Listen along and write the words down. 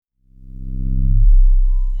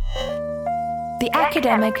the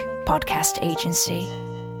academic podcast agency.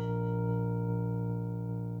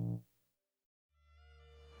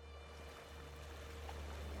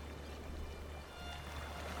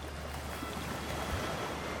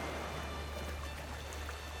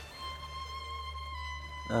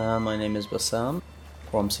 My name is Bassam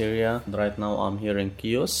from Syria. Right now I'm here in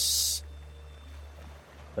Chios.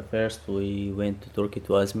 First we went to Turkey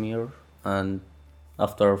to Izmir, and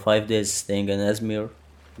after 5 days staying in Izmir,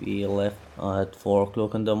 we left at 4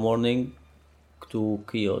 o'clock in the morning to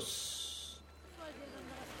Chios.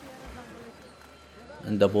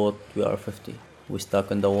 In the boat we are 50. We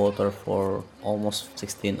stuck in the water for almost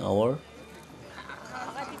 16 hours.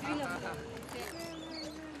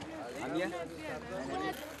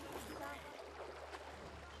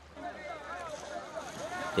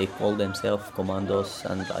 They call themselves commandos,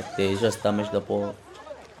 and they just damaged the boat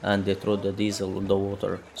and they threw the diesel in the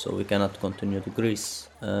water, so we cannot continue to Greece.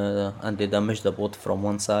 And they damaged the boat from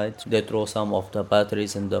one side. They throw some of the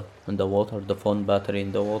batteries in the water, the phone battery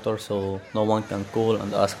in the water, so no one can call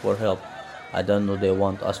and ask for help. I don't know, they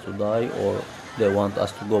want us to die or they want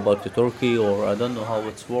us to go back to Turkey, or I don't know how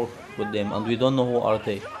it's worked with them, and we don't know who are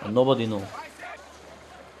they, and nobody knows.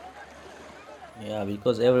 Yeah,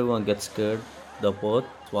 because everyone gets scared. The boat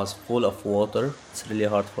was full of water. It's really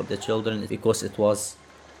hard for the children because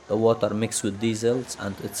the water mixed with diesels,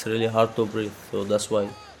 and it's really hard to breathe. So that's why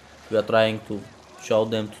we are trying to show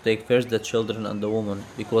them to take first the children and the women,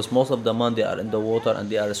 because most of the men, they are in the water and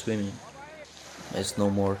they are swimming. There's no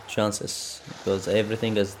more chances because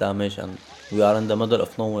everything is damaged and we are in the middle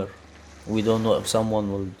of nowhere. We don't know if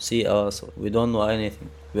someone will see us. We don't know anything.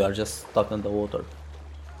 We are just stuck in the water.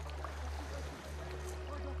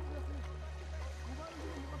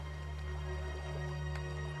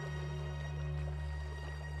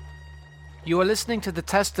 You are listening to the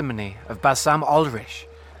testimony of Bassam Ulrich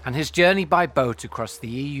and his journey by boat across the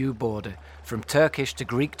EU border from Turkish to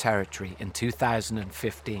Greek territory in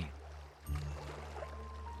 2015.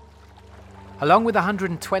 Along with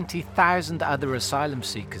 120,000 other asylum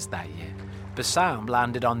seekers that year, Bassam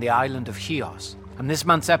landed on the island of Chios, and this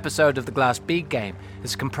month's episode of the Glass Bead Game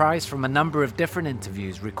is comprised from a number of different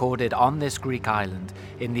interviews recorded on this Greek island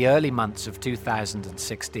in the early months of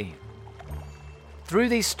 2016. Through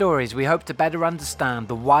these stories, we hope to better understand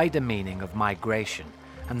the wider meaning of migration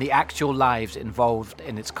and the actual lives involved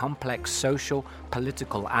in its complex social,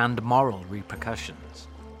 political, and moral repercussions.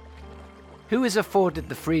 Who is afforded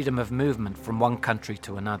the freedom of movement from one country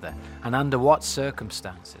to another, and under what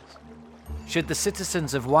circumstances? Should the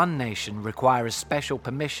citizens of one nation require a special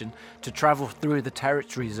permission to travel through the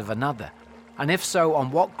territories of another? And if so,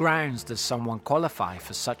 on what grounds does someone qualify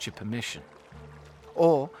for such a permission?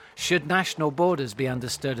 Or should national borders be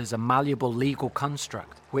understood as a malleable legal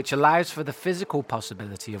construct which allows for the physical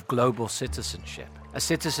possibility of global citizenship, a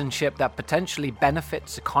citizenship that potentially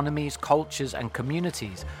benefits economies, cultures, and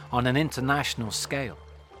communities on an international scale?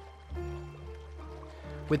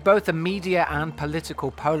 With both the media and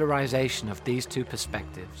political polarization of these two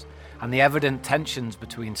perspectives, and the evident tensions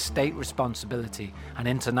between state responsibility and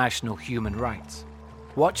international human rights,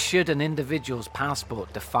 what should an individual's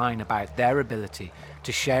passport define about their ability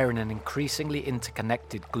to share in an increasingly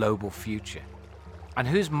interconnected global future? And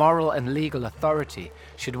whose moral and legal authority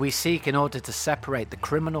should we seek in order to separate the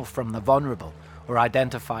criminal from the vulnerable, or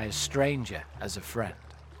identify a stranger as a friend?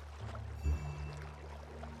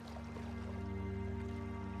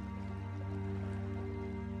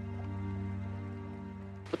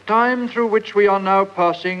 The time through which we are now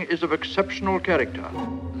passing is of exceptional character.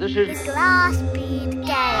 This is the Glass Bead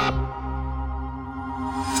Game.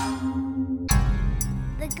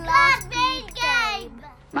 The Glass Bead Game.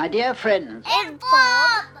 My dear friends,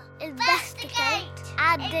 Inform, investigate,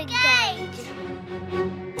 and engage.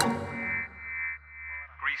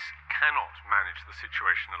 Greece cannot manage the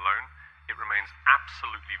situation alone. It remains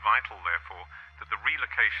absolutely vital, therefore, that the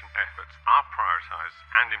relocation efforts are prioritised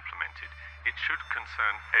and implemented. It should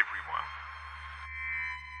concern everyone.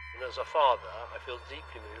 And as a father, I feel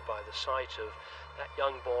deeply moved by the sight of that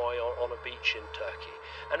young boy on a beach in Turkey.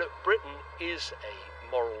 And that Britain is a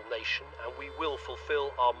moral nation, and we will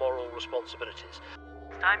fulfil our moral responsibilities.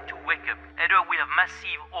 It's time to wake up. Either we have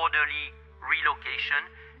massive orderly relocation,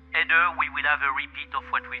 either we will have a repeat of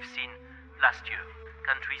what we've seen last year.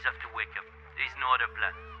 Countries have to wake up. There is no other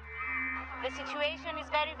plan. The situation is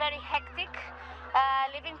very, very hectic.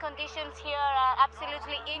 Living conditions here are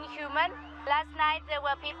absolutely inhuman. Last night there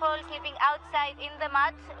were people sleeping outside in the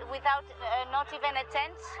mud without not even a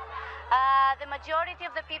tent. The majority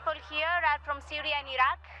of the people here are from Syria and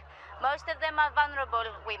Iraq. Most of them are vulnerable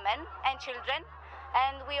women and children.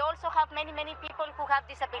 And we also have many, many people who have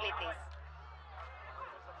disabilities.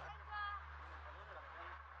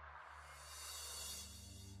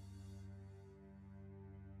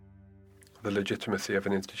 the legitimacy of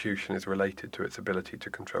an institution is related to its ability to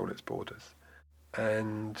control its borders.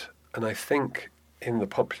 And I think in the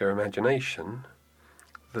popular imagination,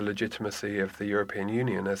 the legitimacy of the European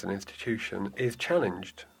Union as an institution is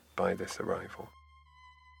challenged by this arrival.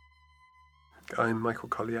 I'm Michael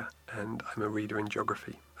Collier, and I'm a reader in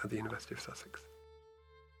geography at the University of Sussex.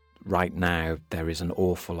 Right now, there is an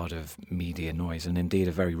awful lot of media noise, and indeed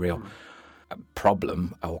a very real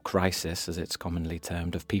problem, or crisis, as it's commonly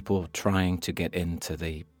termed, of people trying to get into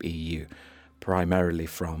the EU, primarily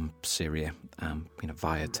from Syria,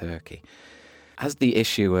 via Turkey. Has the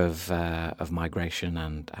issue of migration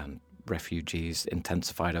and refugees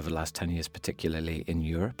intensified over the last 10 years, particularly in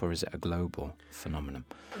Europe, or is it a global phenomenon?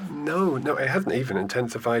 No, it hasn't even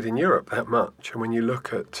intensified in Europe that much. And when you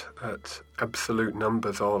look at absolute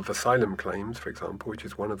numbers of asylum claims, for example, which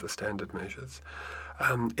is one of the standard measures,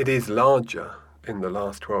 it is larger in the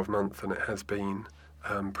last 12 months than it has been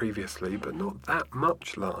previously, but not that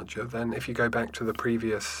much larger than if you go back to the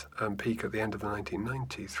previous peak at the end of the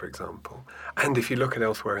 1990s, for example. And if you look at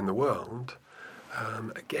elsewhere in the world,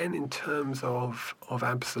 again, in terms of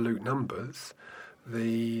absolute numbers,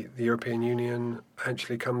 the European Union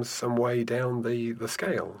actually comes some way down the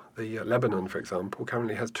scale. Lebanon, for example,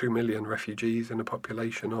 currently has 2 million refugees in a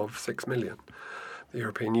population of 6 million. The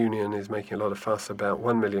European Union is making a lot of fuss about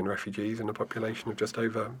 1 million refugees in a population of just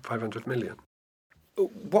over 500 million.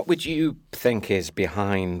 What would you think is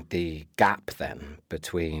behind the gap, then,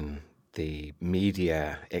 between the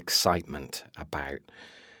media excitement about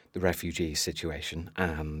the refugee situation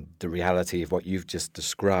and the reality of what you've just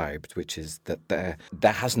described, which is that there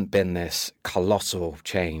hasn't been this colossal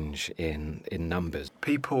change in numbers?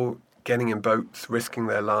 People getting in boats, risking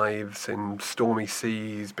their lives in stormy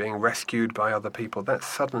seas, being rescued by other people, that's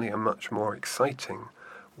suddenly a much more exciting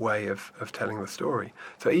way of telling the story.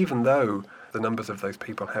 So even though the numbers of those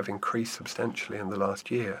people have increased substantially in the last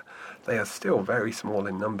year, they are still very small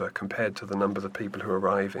in number compared to the numbers of people who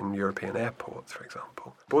arrive in European airports, for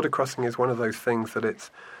example. Border crossing is one of those things that it's,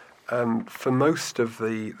 for most of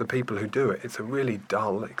the people who do it, it's a really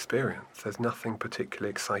dull experience. There's nothing particularly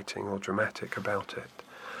exciting or dramatic about it.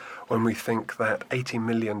 When we think that 80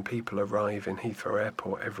 million people arrive in Heathrow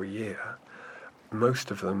Airport every year,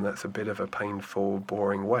 most of them, that's a bit of a painful,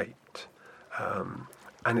 boring wait.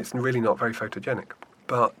 And it's really not very photogenic.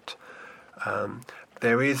 But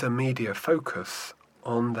there is a media focus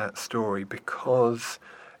on that story because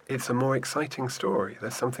it's a more exciting story.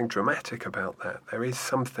 There's something dramatic about that. There is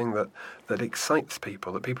something that excites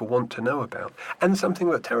people, that people want to know about, and something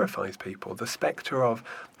that terrifies people. The spectre of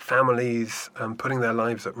families putting their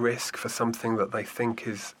lives at risk for something that they think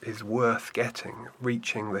is worth getting,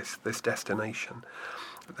 reaching this destination.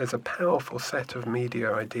 There's a powerful set of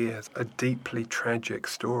media ideas, a deeply tragic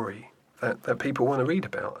story that people want to read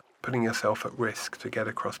about. Putting yourself at risk to get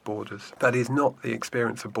across borders. That is not the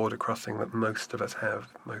experience of border crossing that most of us have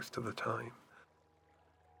most of the time.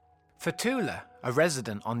 For Tula, a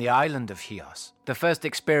resident on the island of Chios, the first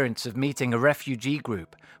experience of meeting a refugee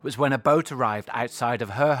group was when a boat arrived outside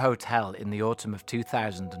of her hotel in the autumn of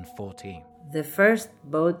 2014. The first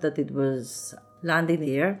boat that it was landing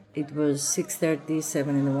here, it was 6:30,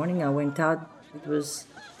 7 in the morning. I went out. It was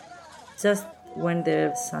just when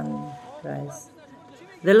the sun rise.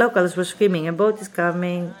 The locals were screaming, a boat is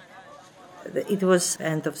coming. It was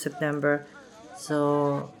end of September,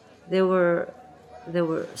 so they were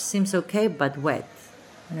seems okay, but wet.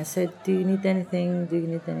 And I said, do you need anything? Do you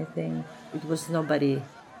need anything? It was nobody.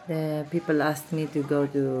 The people asked me to go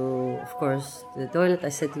to, of course, the toilet. I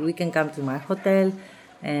said, we can come to my hotel.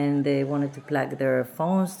 And they wanted to plug their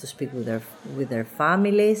phones to speak with their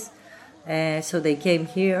families. So they came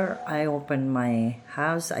here. I opened my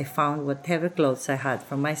house. I found whatever clothes I had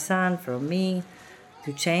from my son, from me,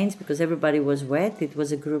 to change because everybody was wet. It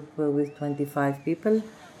was a group with 25 people.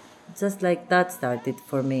 Just like that started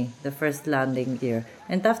for me, the first landing here.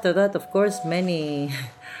 And after that, of course, many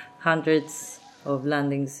hundreds of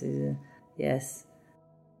landings, yes.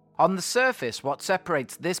 On the surface, what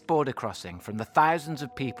separates this border crossing from the thousands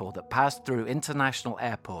of people that pass through international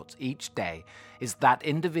airports each day is that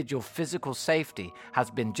individual physical safety has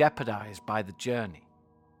been jeopardized by the journey.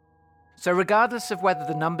 So regardless of whether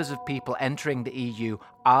the numbers of people entering the EU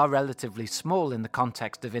are relatively small in the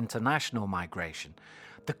context of international migration,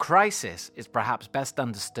 the crisis is perhaps best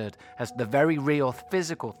understood as the very real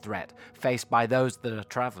physical threat faced by those that are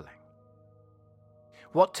travelling.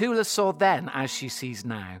 What Tula saw then, as she sees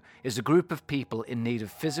now, is a group of people in need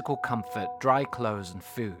of physical comfort, dry clothes and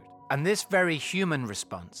food. And this very human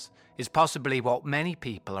response is possibly what many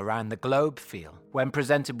people around the globe feel when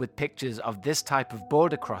presented with pictures of this type of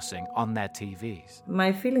border crossing on their TVs.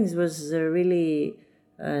 My feelings was really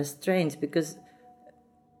strange because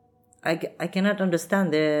I cannot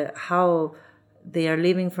understand how they are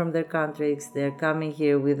leaving from their countries. They're coming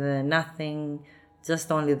here with nothing,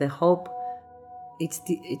 just only the hope.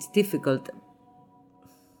 It's difficult.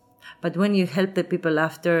 But when you help the people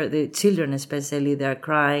after, the children especially, they're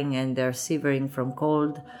crying and they're shivering from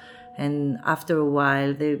cold. And after a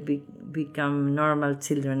while, they become normal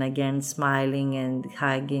children again, smiling and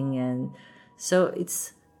hugging. And so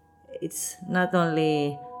it's not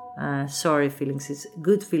only sorry feelings, it's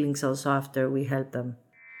good feelings also after we help them.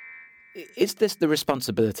 Is this the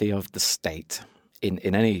responsibility of the state in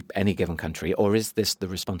any given country, or is this the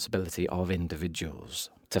responsibility of individuals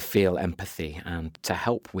to feel empathy and to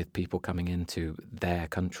help with people coming into their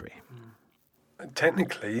country?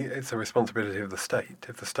 Technically, it's a responsibility of the state.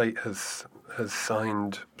 If the state has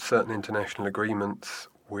signed certain international agreements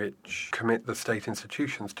which commit the state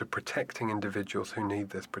institutions to protecting individuals who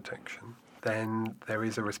need this protection, then there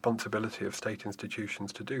is a responsibility of state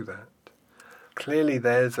institutions to do that. Clearly,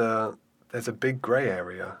 there's a big grey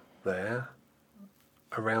area there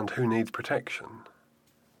around who needs protection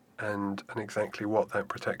and exactly what that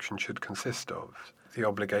protection should consist of. The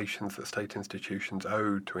obligations that state institutions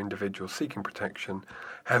owe to individuals seeking protection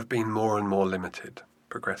have been more and more limited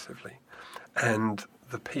progressively. And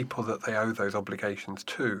the people that they owe those obligations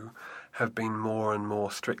to have been more and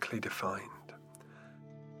more strictly defined.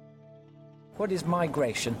 What is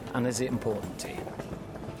migration, and is it important to you?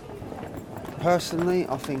 Personally,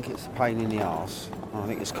 I think it's a pain in the arse. I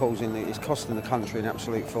think it's costing the country an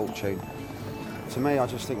absolute fortune. To me, I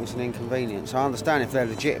just think it's an inconvenience. I understand if they're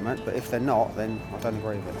legitimate, but if they're not, then I don't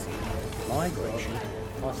agree with it. Migration?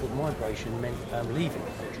 I thought migration meant leaving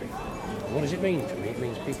the country. What does it mean to me? It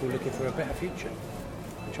means people looking for a better future,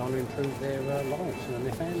 trying to improve their lives and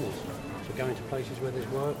their families. So going to places where there's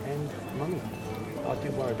work and money. I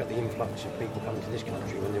do worry about the influx of people coming to this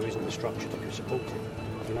country when there isn't the structure that can support it.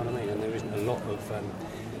 You know what I mean? And there isn't a lot of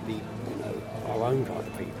our own kind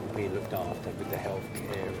of people being looked after with the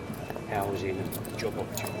healthcare, housing, and job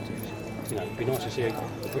opportunities. You know, it'd be nice to see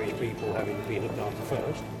the British people being looked after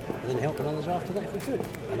first, and then helping others after that if we could.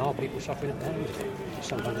 And our people suffering at the hands of it.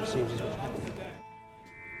 Sometimes it seems as what's happening.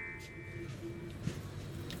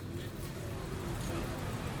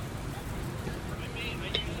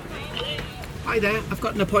 Hi there, I've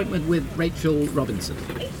got an appointment with Rachel Robinson.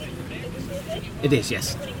 It is,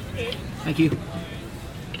 yes. Thank you.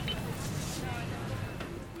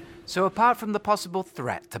 So apart from the possible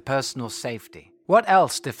threat to personal safety, what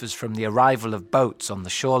else differs from the arrival of boats on the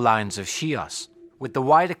shorelines of Chios with the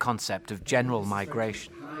wider concept of general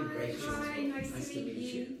migration? Hi, Rachel. Hi, nice to meet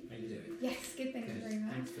you. How you doing? Yes, good, thank you very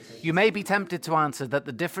much. You may be tempted to answer that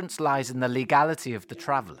the difference lies in the legality of the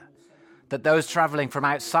traveller, that those travelling from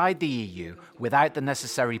outside the EU without the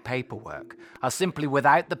necessary paperwork are simply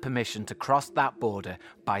without the permission to cross that border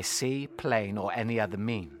by sea, plane or any other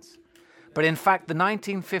means. But in fact, the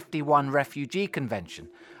 1951 Refugee Convention,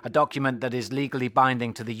 a document that is legally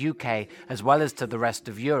binding to the UK as well as to the rest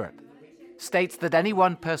of Europe, states that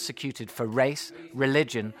anyone persecuted for race,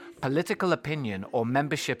 religion, political opinion or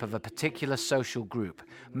membership of a particular social group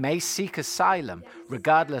may seek asylum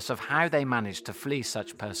regardless of how they managed to flee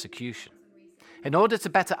such persecution. In order to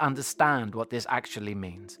better understand what this actually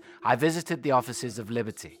means, I visited the offices of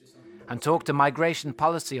Liberty and talked to Migration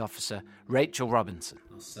Policy Officer Rachel Robinson.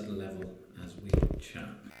 I'll set a level as we chat.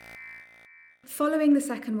 Following the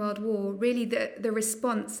Second World War, really the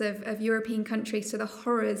response of European countries to the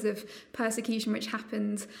horrors of persecution which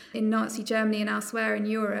happened in Nazi Germany and elsewhere in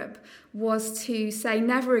Europe was to say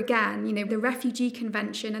never again. You know, the Refugee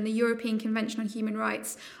Convention and the European Convention on Human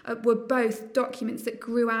Rights were both documents that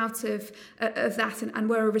grew out of that and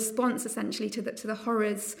were a response essentially to the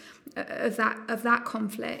horrors of that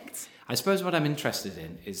conflict. I suppose what I'm interested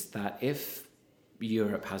in is that if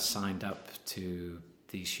Europe has signed up to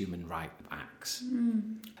these human rights acts,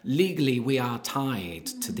 legally we are tied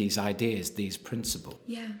to these ideas, these principles.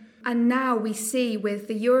 Yeah. And now we see with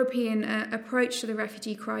the European approach to the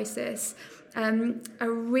refugee crisis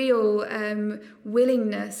a real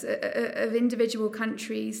willingness of individual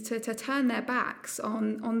countries to turn their backs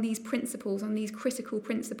on these principles, on these critical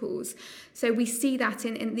principles. So we see that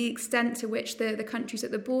in the extent to which the countries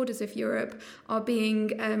at the borders of Europe are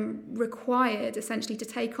being required essentially to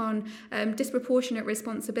take on disproportionate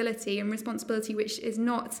responsibility, and responsibility which is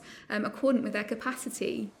not accordant with their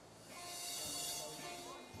capacity.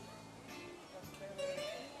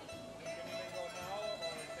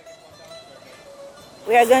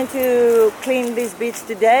 We are going to clean this beach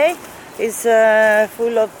today. It's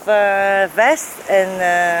full of vests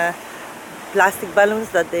and plastic balloons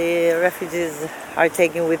that the refugees are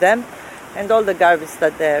taking with them, and all the garbage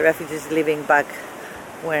that the refugees leaving back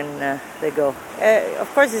when they go.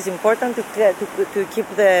 Of course, it's important to keep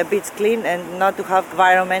the beach clean and not to have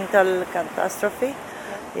environmental catastrophe.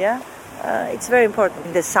 Yeah, it's very important.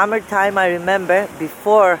 In the summertime, I remember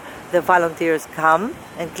before the volunteers come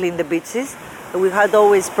and clean the beaches, we had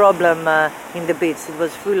always problem in the beach. It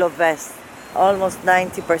was full of vests. Almost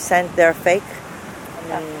 90% they're fake.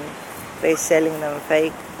 They're selling them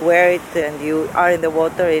fake. Wear it and you are in the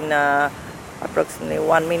water in approximately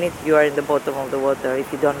 1 minute. You are in the bottom of the water if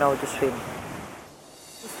you don't know to swim.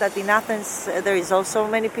 It's that in Athens there is also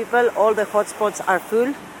many people. All the hotspots are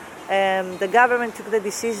full. The government took the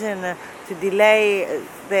decision to delay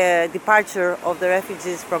the departure of the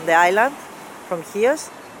refugees from the island, from Chios.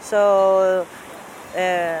 So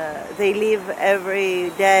they leave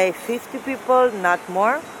every day 50 people, not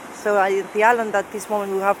more. So at the island at this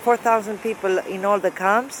moment we have 4,000 people in all the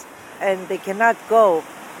camps, and they cannot go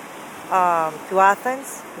to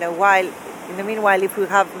Athens. In the meanwhile, if we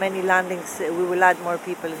have many landings, we will add more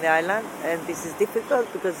people in the island, and this is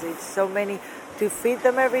difficult because it's so many to feed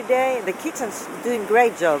them every day. The kitchen's doing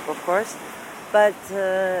great job, of course, but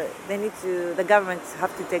the government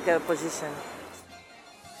have to take a position.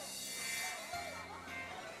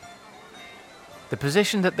 The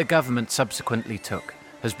position that the government subsequently took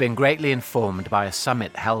has been greatly informed by a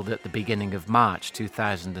summit held at the beginning of March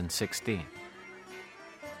 2016.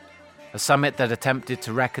 A summit that attempted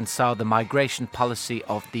to reconcile the migration policy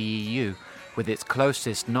of the EU with its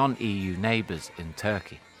closest non-EU neighbours in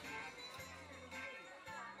Turkey.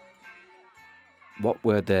 What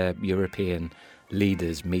were the European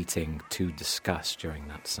leaders meeting to discuss during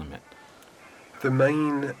that summit? The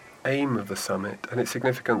main aim of the summit, and it's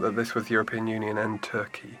significant that this was the European Union and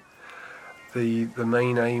Turkey, the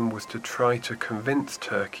main aim was to try to convince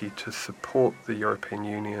Turkey to support the European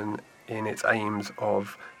Union in its aims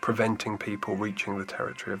of preventing people reaching the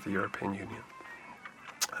territory of the European Union.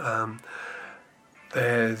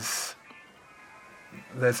 There's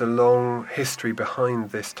a long history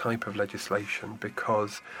behind this type of legislation,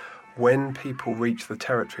 because when people reach the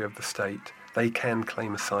territory of the state, they can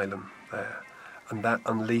claim asylum there, and that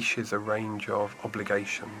unleashes a range of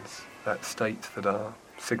obligations that states that are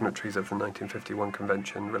signatories of the 1951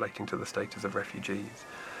 Convention relating to the status of refugees,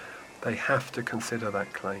 they have to consider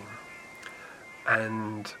that claim.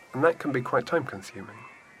 And that can be quite time-consuming.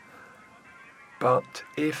 But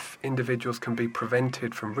if individuals can be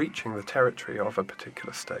prevented from reaching the territory of a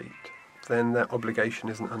particular state, then that obligation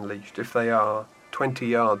isn't unleashed. If they are 20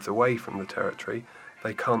 yards away from the territory,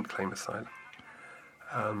 they can't claim asylum.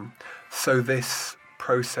 So this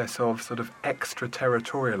process of sort of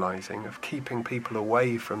extraterritorializing, of keeping people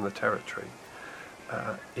away from the territory,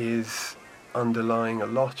 is underlying a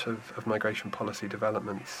lot of migration policy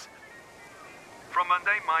developments. From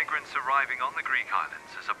Monday, migrants arriving on the Greek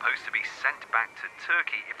islands are supposed to be sent back to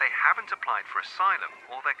Turkey if they haven't applied for asylum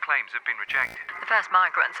or their claims have been rejected. The first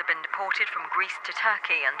migrants have been deported from Greece to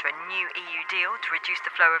Turkey under a new EU deal to reduce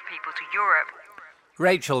the flow of people to Europe.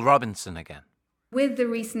 Rachel Robinson again. With the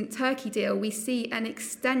recent Turkey deal, we see an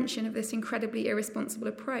extension of this incredibly irresponsible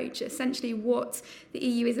approach. Essentially, what the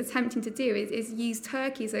EU is attempting to do is use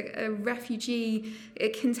Turkey as a refugee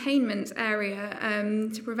containment area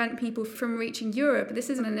to prevent people from reaching Europe. This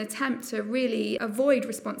isn't an attempt to really avoid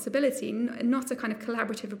responsibility, not a kind of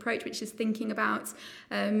collaborative approach which is thinking about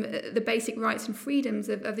the basic rights and freedoms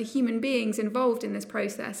of the human beings involved in this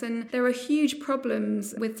process. And there are huge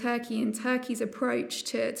problems with Turkey and Turkey's approach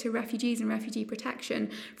to refugees and refugee protection.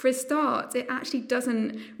 For a start, it actually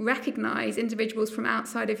doesn't recognise individuals from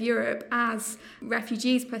outside of Europe as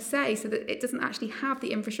refugees per se, so that it doesn't actually have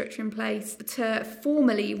the infrastructure in place to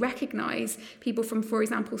formally recognise people from, for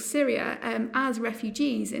example, Syria as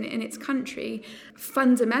refugees in its country.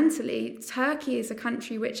 Fundamentally, Turkey is a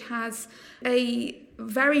country which has a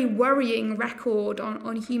very worrying record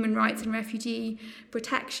on human rights and refugee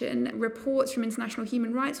protection. Reports from international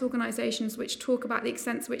human rights organisations which talk about the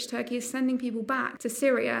extent to which Turkey is sending people back to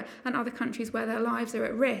Syria and other countries where their lives are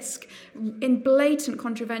at risk, in blatant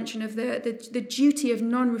contravention of the duty of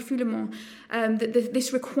non-refoulement,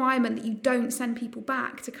 this requirement that you don't send people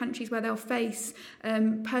back to countries where they'll face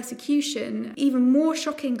persecution. Even more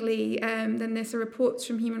shockingly than this are reports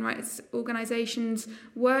from human rights organisations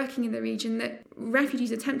working in the region that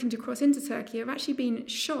refugees attempting to cross into Turkey have actually been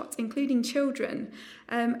shot, including children.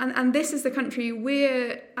 And this is the country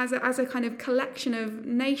we're, as a kind of collection of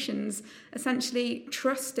nations, essentially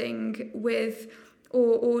trusting with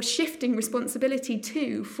or shifting responsibility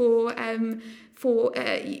to for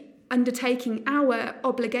undertaking our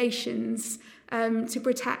obligations to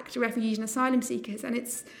protect refugees and asylum seekers. And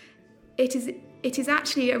it is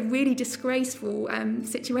actually a really disgraceful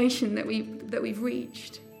situation that we've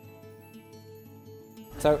reached.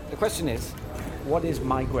 So the question is, what is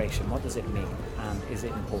migration? What does it mean? And is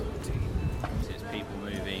it important to you? It's people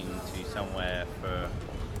moving to somewhere for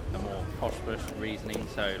a more prosperous reasoning.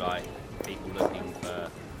 So like people looking for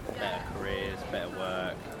better careers, better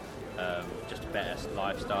work, just a better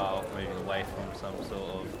lifestyle, moving away from some sort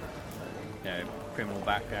of criminal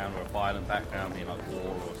background or a violent background, being like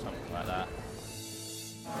war or something like that.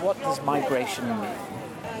 What does migration mean?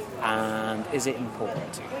 And is it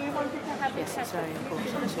important to you? Yes, it's very important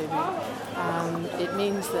to me. It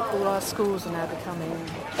means that all our schools are now becoming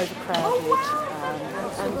overcrowded,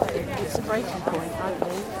 and it's a breaking point, I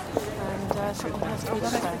believe, and something has to be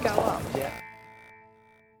done about it. Go up. Yeah.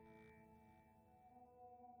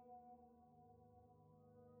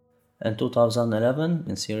 In 2011,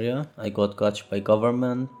 in Syria, I got caught by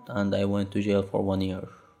government and I went to jail for 1 year.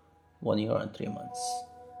 1 year and 3 months.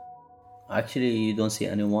 Actually, you don't see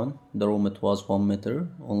anyone. The room, it was 1 meter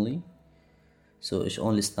only. So it's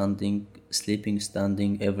only standing, sleeping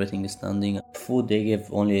standing, everything is standing. Food they give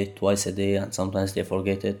only twice a day and sometimes they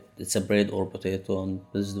forget it. It's a bread or potato and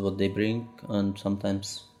this is what they bring. And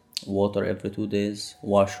sometimes water every 2 days.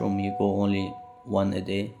 Washroom, you go only 1 a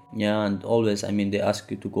day. Yeah, and always, they ask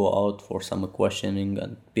you to go out for some questioning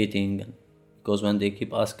and beating. Because when they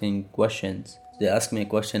keep asking questions, they ask me a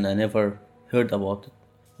question I never heard about it.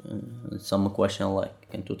 Some question like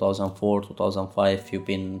in 2004, 2005, you've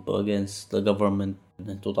been against the government.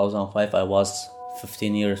 In 2005, I was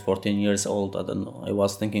 14 years old. I don't know. I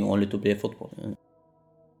was thinking only to play football.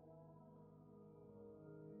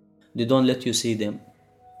 They don't let you see them.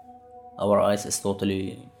 Our eyes is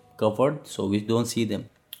totally covered, so we don't see them.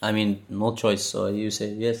 No choice. So you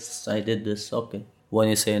say, yes, I did this, okay. When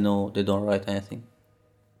you say no, they don't write anything.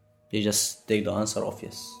 They just take the answer of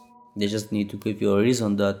yes. They just need to give you a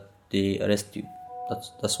reason that they arrest you.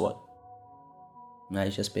 That's why. I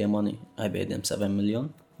just pay money. I paid them $7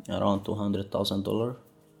 million, around $200,000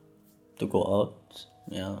 to go out.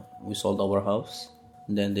 Yeah, we sold our house.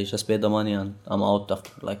 Then they just paid the money and I'm out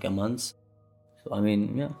after like a month. So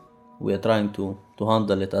we are trying to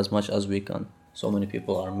handle it as much as we can. So many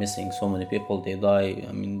people are missing, so many people they die.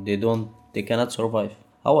 They cannot survive.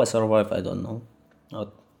 How I survive, I don't know.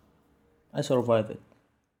 I survive it.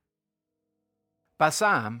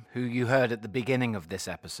 Bassam, who you heard at the beginning of this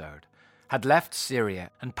episode, had left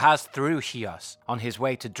Syria and passed through Chios on his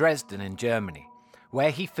way to Dresden in Germany,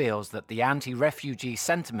 where he feels that the anti-refugee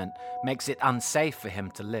sentiment makes it unsafe for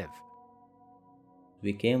him to live.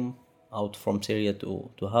 We came out from Syria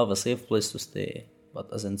to have a safe place to stay, but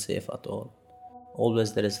isn't safe at all.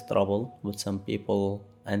 Always there is trouble with some people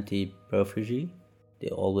anti-refugee. They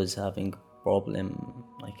always having problem,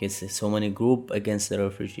 like it's so many group against the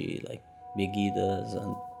refugee, like embodies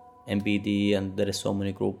and embodies, and there is so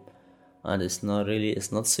many group, and it's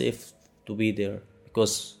not safe to be there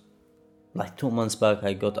because like 2 months back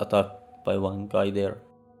I got attacked by one guy there.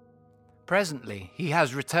 Presently, he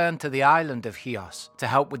has returned to the island of Chios to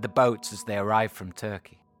help with the boats as they arrive from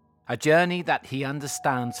Turkey. A journey that he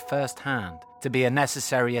understands firsthand to be a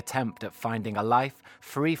necessary attempt at finding a life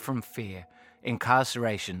free from fear,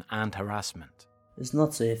 incarceration and harassment. It's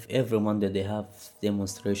not safe. Every Monday they have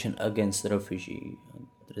demonstration against the refugee.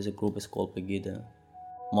 There is a group is called Pegida.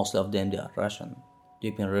 Most of them they are Russian.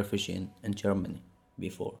 They've been refugee in Germany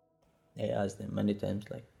before. I asked them many times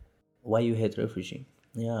like, why you hate refugee?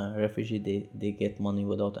 Yeah, refugee they get money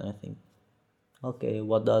without anything. Okay,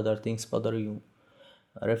 what the other things bother you?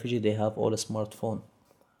 A refugee they have all a smartphone.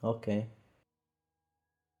 Okay.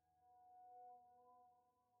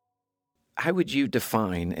 How would you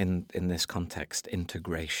define in this context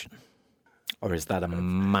integration? Or is that a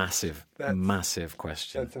massive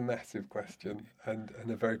question? That's a massive question and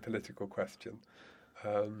a very political question.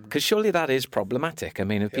 Because surely that is problematic.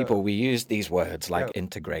 If people, we use these words like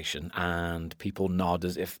integration and people nod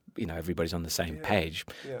as if, everybody's on the same page,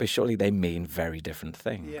 but surely they mean very different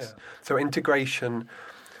things. Yeah. So integration,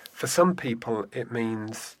 for some people, it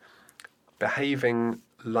means behaving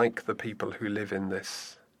like the people who live in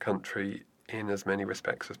this country in as many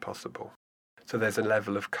respects as possible. So there's a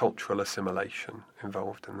level of cultural assimilation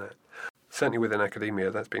involved in that. Certainly within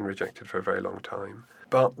academia, that's been rejected for a very long time.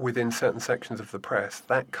 But within certain sections of the press,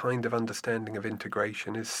 that kind of understanding of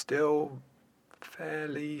integration is still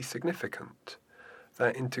fairly significant.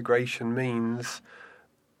 That integration means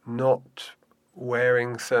not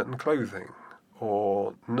wearing certain clothing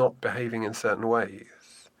or not behaving in certain ways.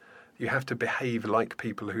 You have to behave like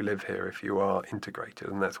people who live here if you are integrated,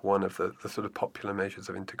 and that's one of the sort of popular measures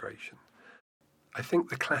of integration. I think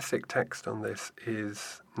the classic text on this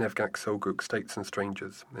is Nevgak Solguk, States and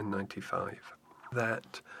Strangers, in 1995,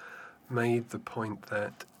 that made the point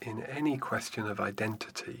that in any question of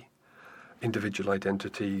identity, individual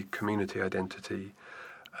identity, community identity,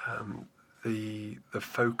 the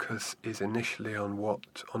focus is initially on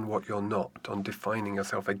what you're not, on defining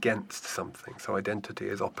yourself against something. So identity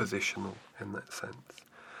is oppositional in that sense.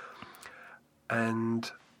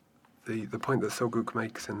 And the point that Solguk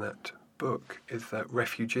makes in that book is that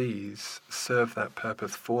refugees serve that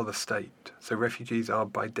purpose for the state. So refugees are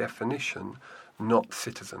by definition not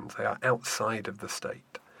citizens. They are outside of the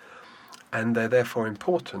state. And they're therefore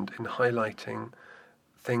important in highlighting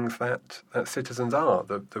things that citizens are,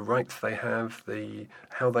 the rights they have,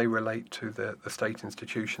 how they relate to the state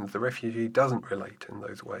institutions. The refugee doesn't relate in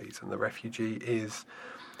those ways, and the refugee is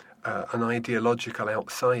an ideological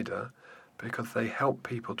outsider because they help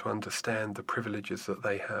people to understand the privileges that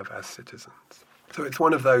they have as citizens. So it's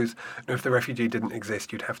one of those, if the refugee didn't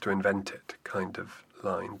exist, you'd have to invent it kind of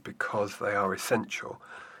line, because they are essential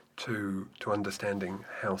to understanding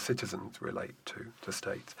how citizens relate to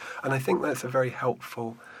states. And I think that's a very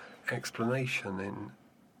helpful explanation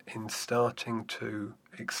in starting to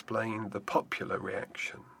explain the popular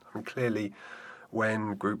reaction. I mean, clearly,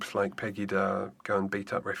 when groups like Pegida go and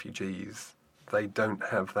beat up refugees, they don't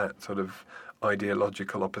have that sort of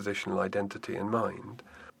ideological oppositional identity in mind.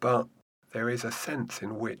 But there is a sense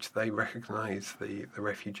in which they recognise the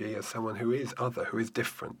refugee as someone who is other, who is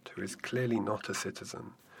different, who is clearly not a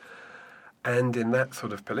citizen. And in that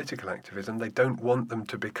sort of political activism, they don't want them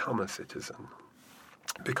to become a citizen,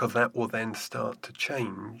 because that will then start to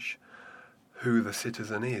change who the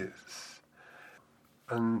citizen is.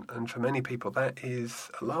 And for many people, that is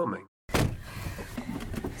alarming.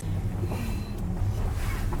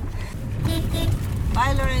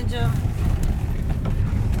 Bye, Lorenzo.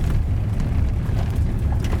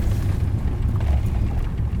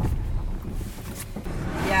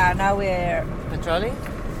 Yeah, now we're patrolling.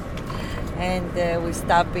 And we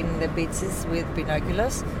stop in the beaches with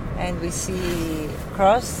binoculars, and we see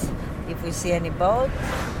cross if we see any boat.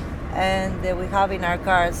 And we have in our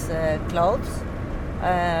cars clothes,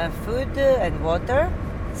 food and water,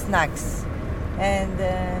 snacks. And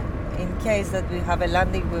in case that we have a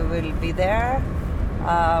landing, we will be there,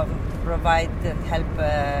 provide and help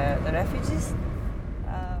the refugees.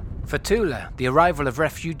 For Tula, the arrival of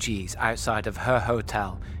refugees outside of her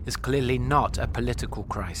hotel is clearly not a political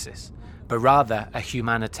crisis, but rather a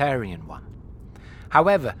humanitarian one.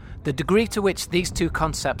 However, the degree to which these two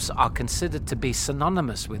concepts are considered to be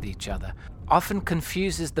synonymous with each other often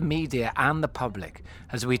confuses the media and the public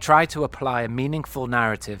as we try to apply a meaningful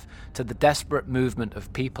narrative to the desperate movement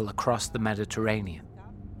of people across the Mediterranean.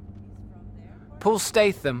 Paul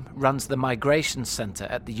Statham runs the Migration Centre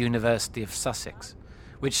at the University of Sussex,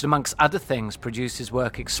 which amongst other things produces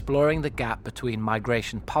work exploring the gap between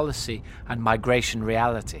migration policy and migration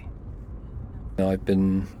reality. I've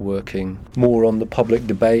been working more on the public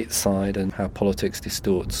debate side and how politics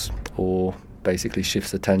distorts or basically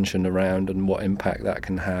shifts attention around and what impact that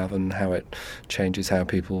can have and how it changes how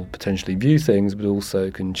people potentially view things, but also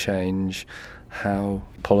can change how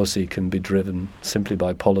policy can be driven simply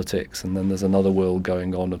by politics. And then there's another world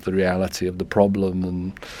going on of the reality of the problem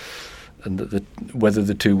and whether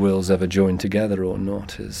the two worlds ever join together or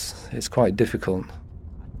not is quite difficult.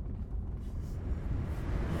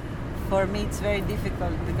 For me, it's very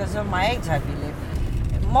difficult because of my age, I believe.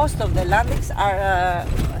 Most of the landings are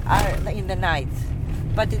in the night,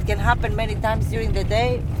 but it can happen many times during the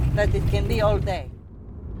day that it can be all day.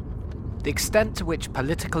 The extent to which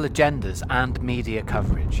political agendas and media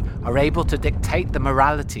coverage are able to dictate the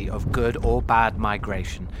morality of good or bad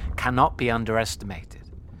migration cannot be underestimated.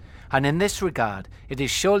 And in this regard, it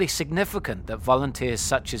is surely significant that volunteers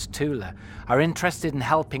such as Tula are interested in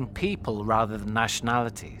helping people rather than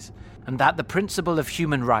nationalities, and that the principle of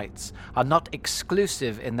human rights are not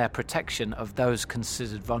exclusive in their protection of those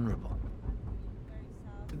considered vulnerable.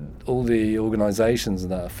 All the organisations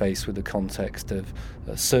that are faced with the context of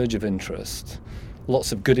a surge of interest,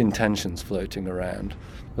 lots of good intentions floating around,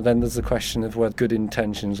 But then there's the question of whether good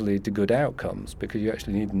intentions lead to good outcomes, because you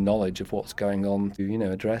actually need knowledge of what's going on to,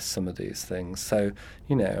 address some of these things. So,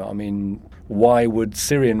 why would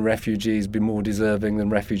Syrian refugees be more deserving than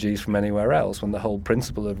refugees from anywhere else, when the whole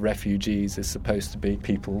principle of refugees is supposed to be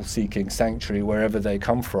people seeking sanctuary wherever they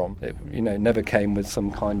come from? It, never came with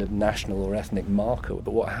some kind of national or ethnic marker.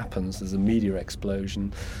 But what happens, there's a media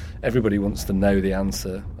explosion. Everybody wants to know the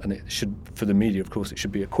answer, and it should, for the media, of course, it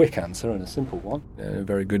should be a quick answer and a simple one. A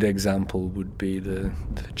very good example would be the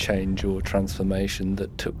change or transformation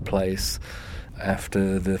that took place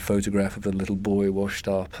after the photograph of the little boy washed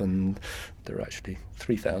up, and there are actually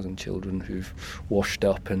 3,000 children who've washed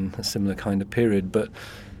up in a similar kind of period. But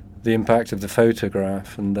the impact of the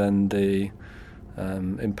photograph, and then the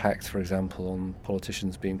impact, for example, on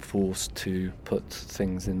politicians being forced to put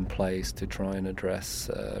things in place to try and address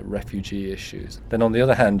refugee issues. Then on the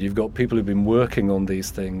other hand, you've got people who've been working on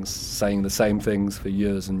these things, saying the same things for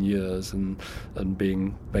years and years, and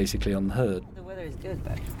being basically unheard. The weather is good,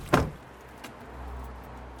 but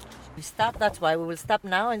we stop. That's why we will stop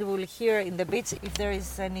now, and we will hear in the beach if there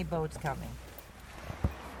is any boats coming.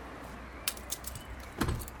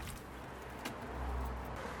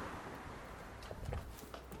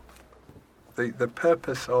 The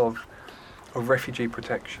purpose of refugee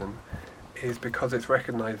protection is because it's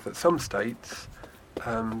recognised that some states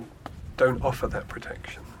don't offer that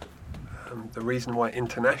protection. The reason why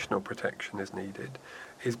international protection is needed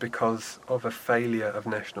is because of a failure of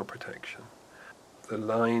national protection. The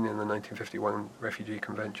line in the 1951 Refugee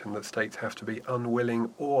Convention that states have to be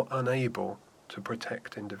unwilling or unable to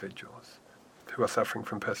protect individuals who are suffering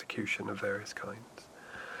from persecution of various kinds.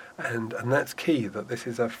 And that's key, that this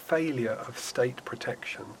is a failure of state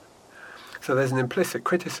protection. So there's an implicit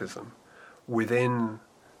criticism within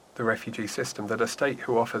the refugee system that a state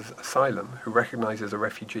who offers asylum, who recognises a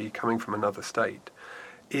refugee coming from another state,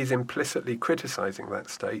 is implicitly criticising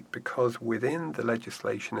that state because within the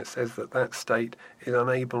legislation it says that that state is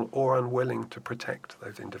unable or unwilling to protect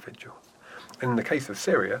those individuals. And in the case of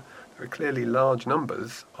Syria, there are clearly large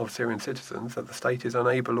numbers of Syrian citizens that the state is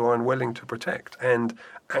unable or unwilling to protect and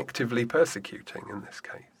actively persecuting in this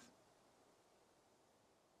case.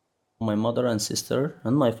 My mother and sister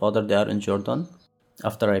and my father, they are in Jordan.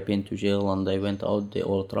 After I've been to jail and I went out, they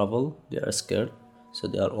all travel. They are scared, so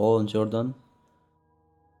they are all in Jordan.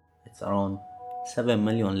 It's around 7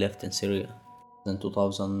 million left in Syria. In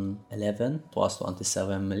 2011, it was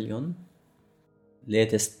 27 million.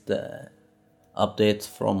 Latest update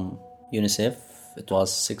from UNICEF, it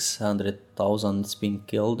was 600,000 being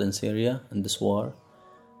killed in Syria in this war.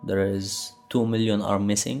 There is 2 million are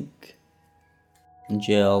missing in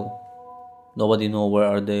jail. Nobody know where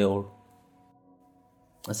are they, or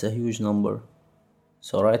it's a huge number.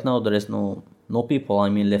 So right now there is no people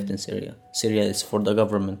left in Syria. Syria is for the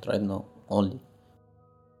government right now only.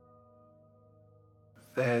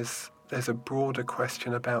 There's a broader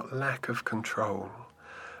question about lack of control.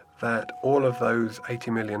 That all of those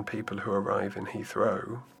 80 million people who arrive in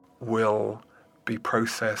Heathrow will be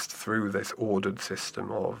processed through this ordered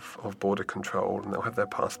system of border control, and they'll have their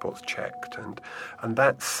passports checked, and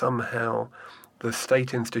that's somehow the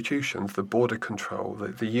state institutions, the border control,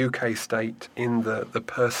 the UK state in the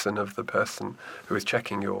person of the person who is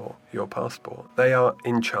checking your passport. They are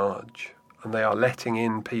in charge, and they are letting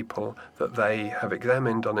in people that they have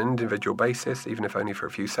examined on an individual basis, even if only for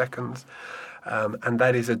a few seconds. And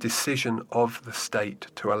that is a decision of the state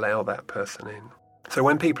to allow that person in. So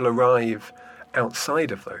when people arrive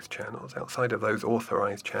outside of those channels, outside of those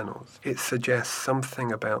authorised channels, it suggests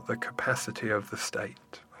something about the capacity of the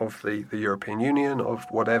state, of the European Union, of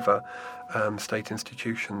whatever state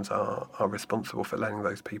institutions are responsible for letting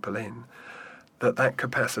those people in, that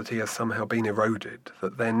capacity has somehow been eroded,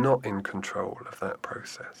 that they're not in control of that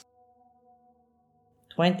process.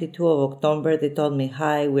 22 of October, they told me,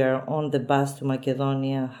 "Hi, we are on the bus to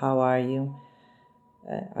Macedonia. How are you?"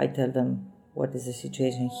 I tell them, "What is the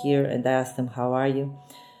situation here?" And I ask them, "How are you?"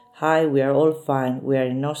 "Hi, we are all fine. We are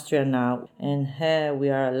in Austria now, and we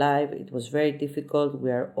are alive. It was very difficult.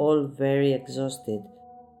 We are all very exhausted."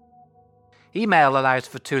 Email allows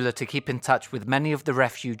Fatula to keep in touch with many of the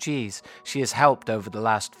refugees she has helped over the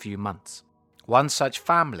last few months. One such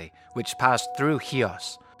family, which passed through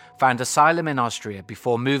Chios, found asylum in Austria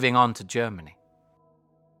before moving on to Germany.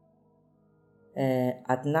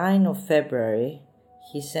 At 9 of February,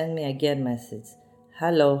 he sent me again message.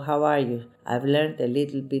 "Hello, how are you? I've learned a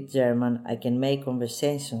little bit German. I can make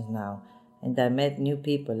conversations now. And I met new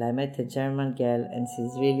people. I met a German girl and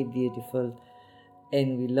she's really beautiful.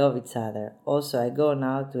 And we love each other. Also, I go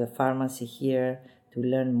now to a pharmacy here to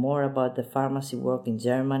learn more about the pharmacy work in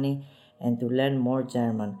Germany. and to learn more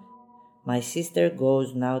German. My sister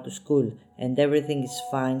goes now to school and everything is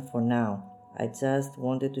fine for now. I just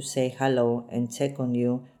wanted to say hello and check on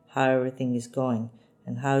you, how everything is going,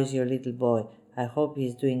 and how is your little boy. I hope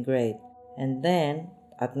he's doing great. And then,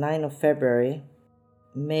 at 9 of February,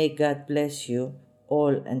 may God bless you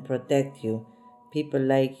all and protect you. People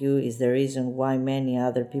like you is the reason why many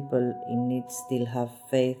other people in need still have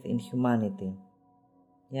faith in humanity.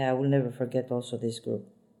 Yeah, I will never forget also this group.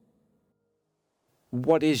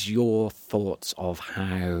 What is your thoughts of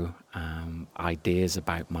how ideas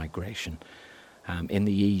about migration in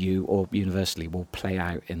the EU or universally will play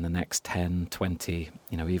out in the next 10, 20,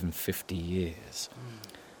 even 50 years?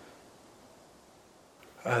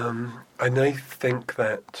 I think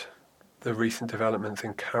that the recent developments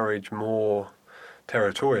encourage more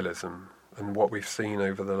territorialism, and what we've seen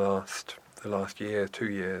over the last year, 2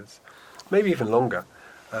 years, maybe even longer,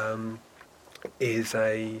 is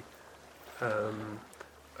a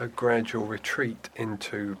gradual retreat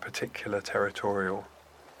into particular territorial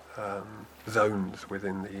zones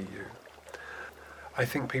within the EU. I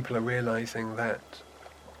think people are realising that,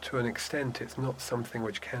 to an extent, it's not something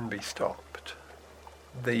which can be stopped.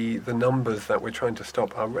 The numbers that we're trying to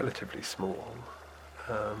stop are relatively small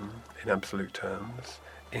in absolute terms.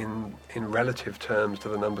 In relative terms to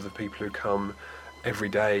the numbers of people who come every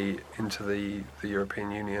day into the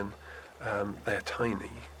European Union, they're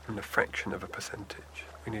tiny, and a fraction of a percentage.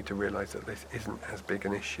 We need to realise that this isn't as big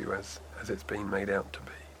an issue as it's been made out to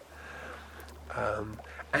be.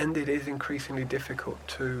 And it is increasingly difficult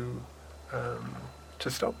to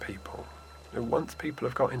stop people. Once people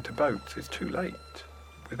have got into boats, it's too late.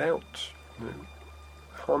 Without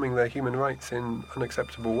harming their human rights in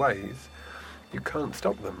unacceptable ways, you can't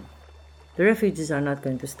stop them. The refugees are not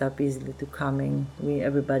going to stop easily to coming.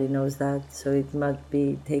 Everybody knows that, so it might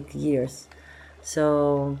take years.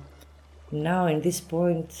 So now in this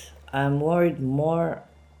point, I'm worried more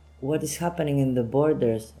what is happening in the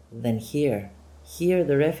borders than here. Here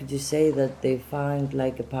the refugees say that they find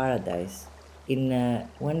like a paradise.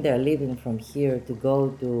 When they're leaving from here to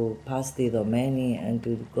go to past the Domeni and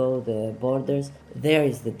to go the borders, there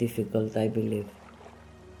is the difficult, I believe.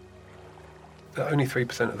 Only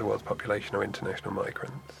 3% of the world's population are international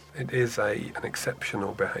migrants. It is an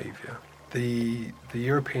exceptional behaviour. The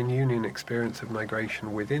European Union experience of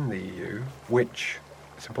migration within the EU, which,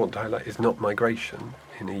 it's important to highlight, is not migration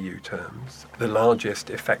in EU terms, the largest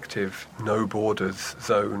effective no-borders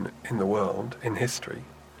zone in the world in history.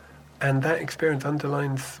 And that experience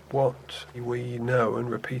underlines what we know and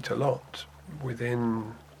repeat a lot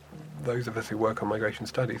within those of us who work on migration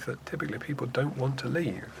studies, that typically people don't want to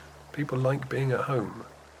leave. People like being at home.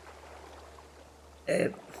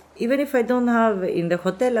 Even if I don't have in the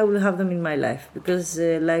hotel, I will have them in my life. Because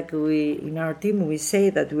in our team, we say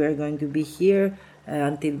that we are going to be here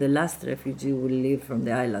until the last refugee will leave from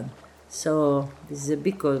the island. So this is a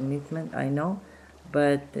big commitment, I know.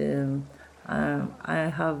 But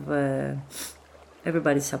I have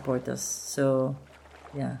everybody support us. So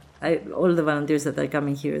yeah, all the volunteers that are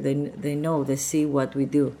coming here, they know, they see what we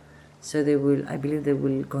do. So I believe they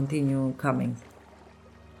will continue coming.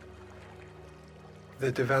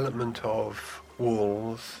 The development of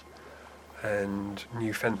walls and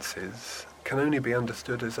new fences can only be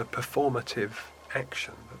understood as a performative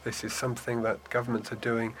action. This is something that governments are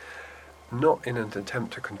doing not in an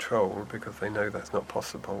attempt to control, because they know that's not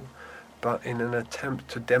possible, but in an attempt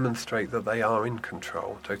to demonstrate that they are in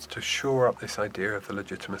control, to shore up this idea of the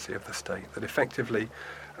legitimacy of the state, that effectively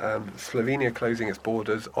Slovenia closing its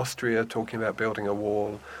borders, Austria talking about building a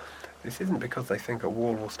wall, this isn't because they think a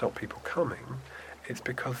wall will stop people coming, it's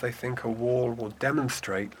because they think a wall will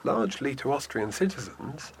demonstrate, largely to Austrian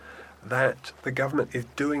citizens, that the government is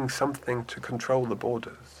doing something to control the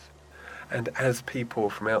borders. And as people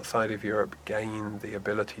from outside of Europe gain the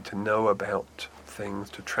ability to know about things,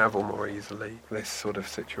 to travel more easily, this sort of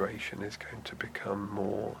situation is going to become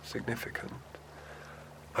more significant.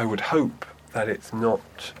 I would hope that it's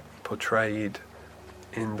not portrayed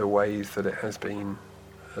in the ways that it has been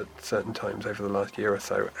at certain times over the last year or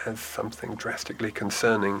so as something drastically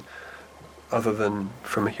concerning, other than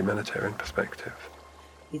from a humanitarian perspective.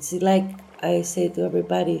 It's like I say to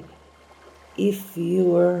everybody, if you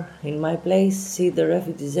were in my place, see the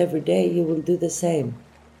refugees every day, you will do the same.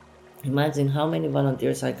 Imagine how many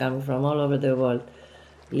volunteers are coming from all over the world,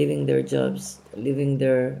 leaving their jobs, living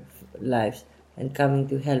their lives, and coming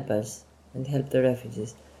to help us and help the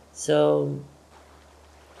refugees. So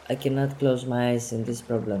I cannot close my eyes in this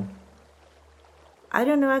problem. I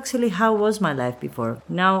don't know actually how was my life before.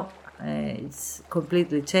 Now it's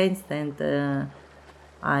completely changed, and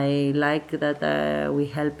I like that we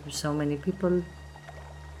help so many people.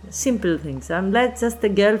 Simple things. I'm like just a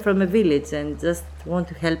girl from a village and just want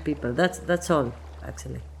to help people. That's all,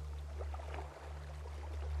 actually.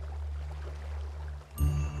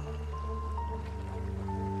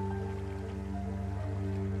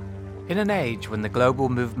 In an age when the global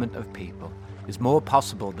movement of people is more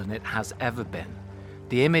possible than it has ever been,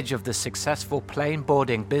 the image of the successful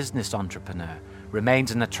plane-boarding business entrepreneur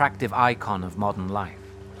remains an attractive icon of modern life.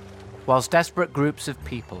 Whilst desperate groups of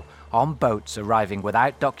people on boats arriving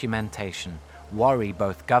without documentation worry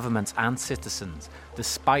both governments and citizens,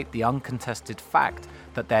 despite the uncontested fact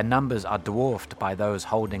that their numbers are dwarfed by those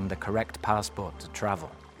holding the correct passport to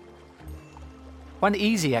travel. One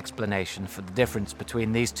easy explanation for the difference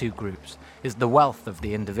between these two groups is the wealth of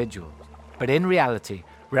the individuals. But in reality,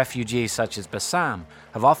 refugees such as Bassam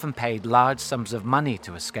have often paid large sums of money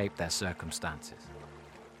to escape their circumstances.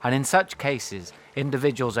 And in such cases,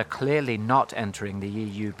 individuals are clearly not entering the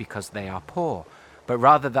EU because they are poor, but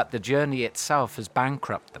rather that the journey itself has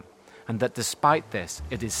bankrupted them, and that despite this,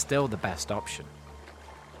 it is still the best option.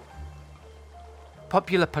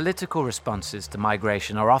 Popular political responses to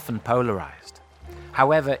migration are often polarized.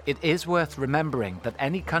 However, it is worth remembering that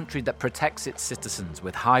any country that protects its citizens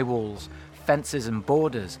with high walls, fences and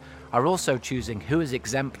borders are also choosing who is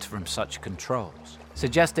exempt from such controls,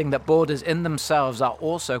 suggesting that borders in themselves are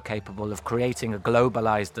also capable of creating a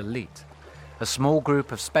globalized elite, a small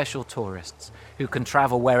group of special tourists who can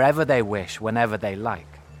travel wherever they wish, whenever they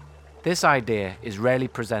like. This idea is rarely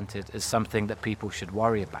presented as something that people should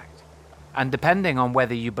worry about. And depending on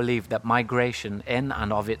whether you believe that migration in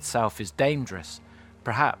and of itself is dangerous,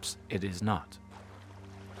 perhaps it is not.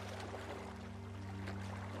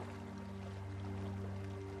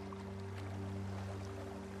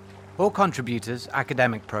 All contributors,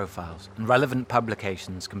 academic profiles, and relevant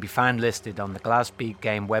publications can be found listed on the Glass Bead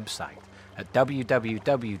Game website at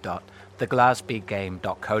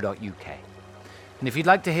www.theglassbeadgame.co.uk. And if you'd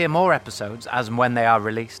like to hear more episodes as and when they are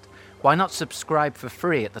released, why not subscribe for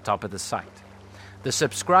free at the top of the site? The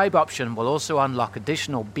subscribe option will also unlock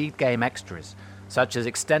additional Bead Game extras, such as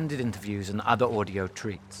extended interviews and other audio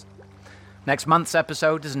treats. Next month's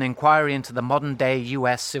episode is an inquiry into the modern-day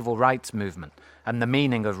US civil rights movement and the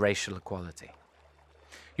meaning of racial equality.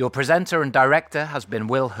 Your presenter and director has been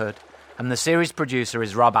Will Hood, and the series producer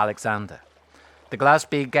is Rob Alexander. The Glass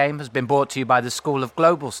Bead Game has been brought to you by the School of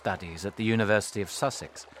Global Studies at the University of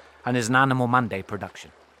Sussex and is an Animal Monday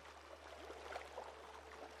production.